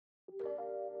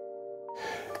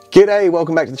G'day,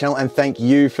 welcome back to the channel and thank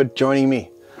you for joining me.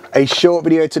 A short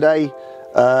video today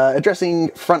addressing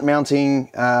front mounting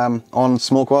on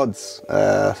small quads.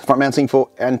 Front mounting for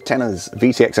antennas,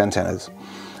 VTX antennas.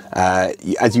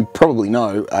 As you probably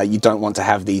know, you don't want to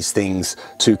have these things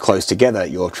too close together.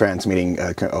 You're transmitting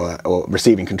or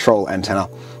receiving control antenna,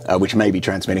 which may be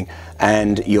transmitting,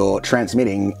 and you're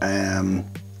transmitting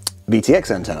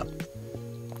VTX antenna.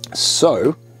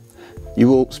 So you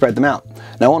will spread them out.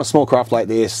 Now on a small craft like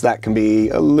this, that can be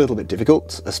a little bit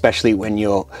difficult, especially when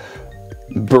you're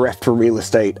bereft for real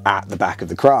estate at the back of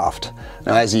the craft.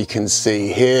 Now as you can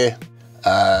see here,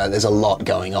 there's a lot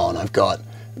going on. I've got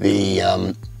the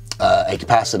a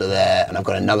capacitor there, and I've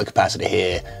got another capacitor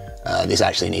here. This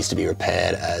actually needs to be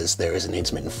repaired as there is an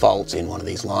intermittent fault in one of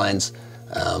these lines,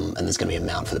 and there's going to be a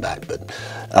mount for the back. But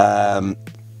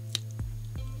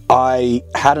I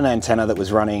had an antenna that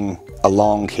was running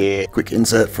along here. Quick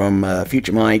insert from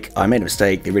Future Mic. I made a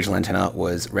mistake. The original antenna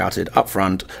was routed up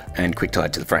front and quick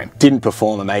tied to the frame. Didn't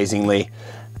perform amazingly.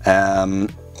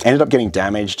 Ended up getting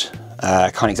damaged.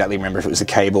 Can't exactly remember if it was the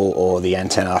cable or the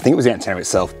antenna. I think it was the antenna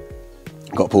itself.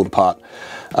 Got pulled apart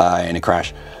in a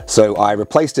crash. So I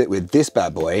replaced it with this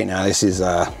bad boy. Now this is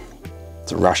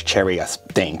it's a Rush Cherry, I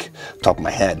think, top of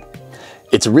my head.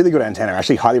 It's a really good antenna. I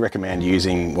actually highly recommend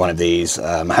using one of these.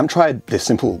 I haven't tried this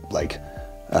simple, like,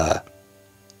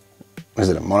 what is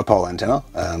it, a monopole antenna?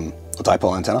 Or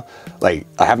dipole antenna? Like,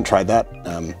 I haven't tried that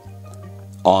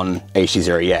on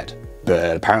HD0 yet,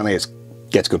 but apparently it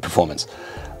gets good performance.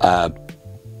 But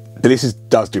this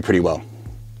does do pretty well.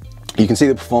 You can see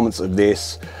the performance of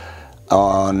this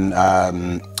on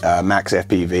Max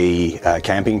FPV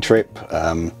camping trip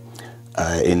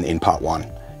in part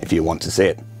 1, if you want to see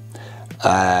it.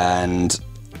 And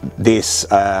this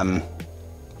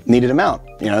needed a mount.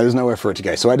 You know, there's nowhere for it to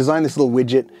go. So I designed this little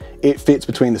widget. It fits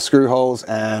between the screw holes,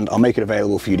 and I'll make it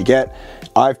available for you to get.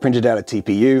 I've printed out a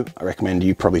TPU. I recommend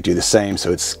you probably do the same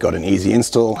so it's got an easy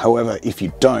install. However, if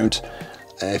you don't,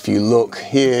 if you look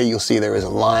here, you'll see there is a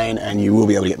line and you will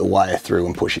be able to get the wire through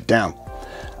and push it down.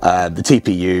 The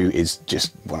TPU is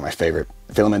just one of my favorite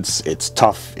filaments. It's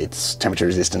tough, it's temperature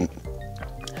resistant.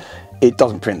 It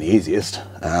doesn't print the easiest,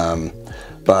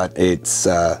 but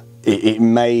it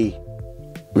may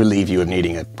relieve you of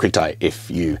needing a quick tie if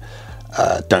you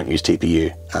don't use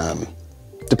TPU.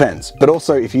 Depends. But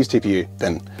also if you use TPU,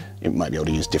 then you might be able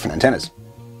to use different antennas.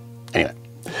 Anyway.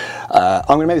 I'm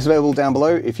going to make this available down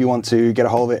below if you want to get a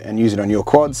hold of it and use it on your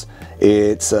quads.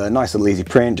 It's a nice little easy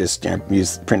print, just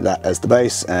print that as the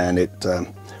base, and it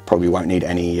probably won't need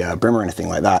any brim or anything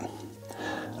like that.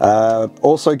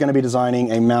 Also going to be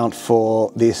designing a mount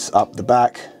for this up the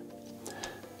back,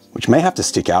 which may have to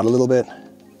stick out a little bit,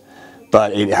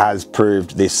 but it has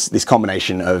proved this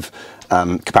combination of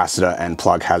capacitor and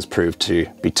plug has proved to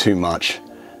be too much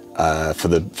for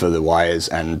the wires,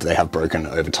 and they have broken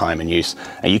over time and use.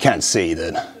 And you can see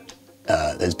that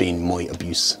there's been more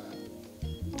abuse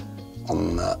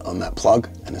on that plug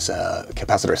and this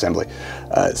capacitor assembly.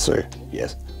 So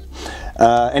yes.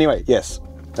 Anyway, yes.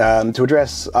 To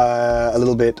address a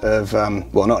little bit of,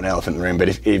 well, not an elephant in the room, but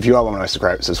if you are one of my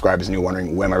subscribers and you're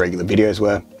wondering where my regular videos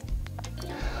were,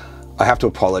 I have to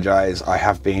apologize. I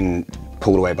have been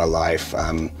pulled away by life.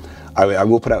 I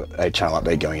will put out a channel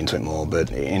update going into it more,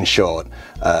 but in short,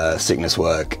 sickness,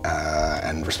 work,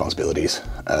 and responsibilities,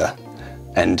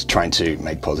 and trying to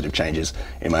make positive changes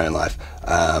in my own life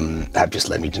have just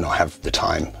led me to not have the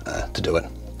time to do it.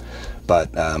 But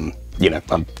you know,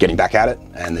 I'm getting back at it,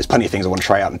 and there's plenty of things I want to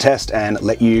try out and test and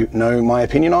let you know my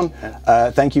opinion on.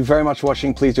 Thank you very much for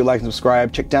watching. Please do like and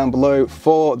subscribe. Check down below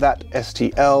for that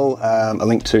STL, a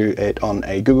link to it on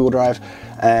a Google Drive,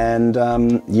 and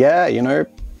yeah, you know,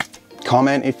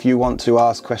 comment if you want to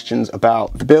ask questions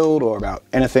about the build or about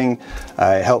anything.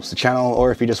 It helps the channel.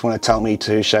 Or if you just want to tell me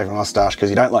to shave my mustache because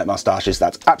you don't like mustaches,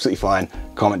 that's absolutely fine.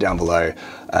 Comment down below.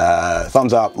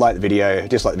 Thumbs up, like the video,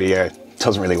 dislike the video.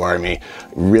 Doesn't really worry me. It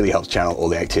really helps channel all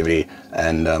the activity,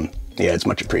 and yeah, it's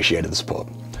much appreciated, the support.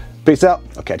 Peace out.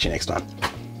 I'll catch you next time.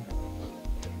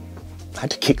 I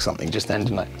had to kick something just then,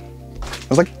 didn't I? I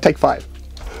was like, take 5.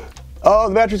 Oh,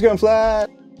 the battery's going flat.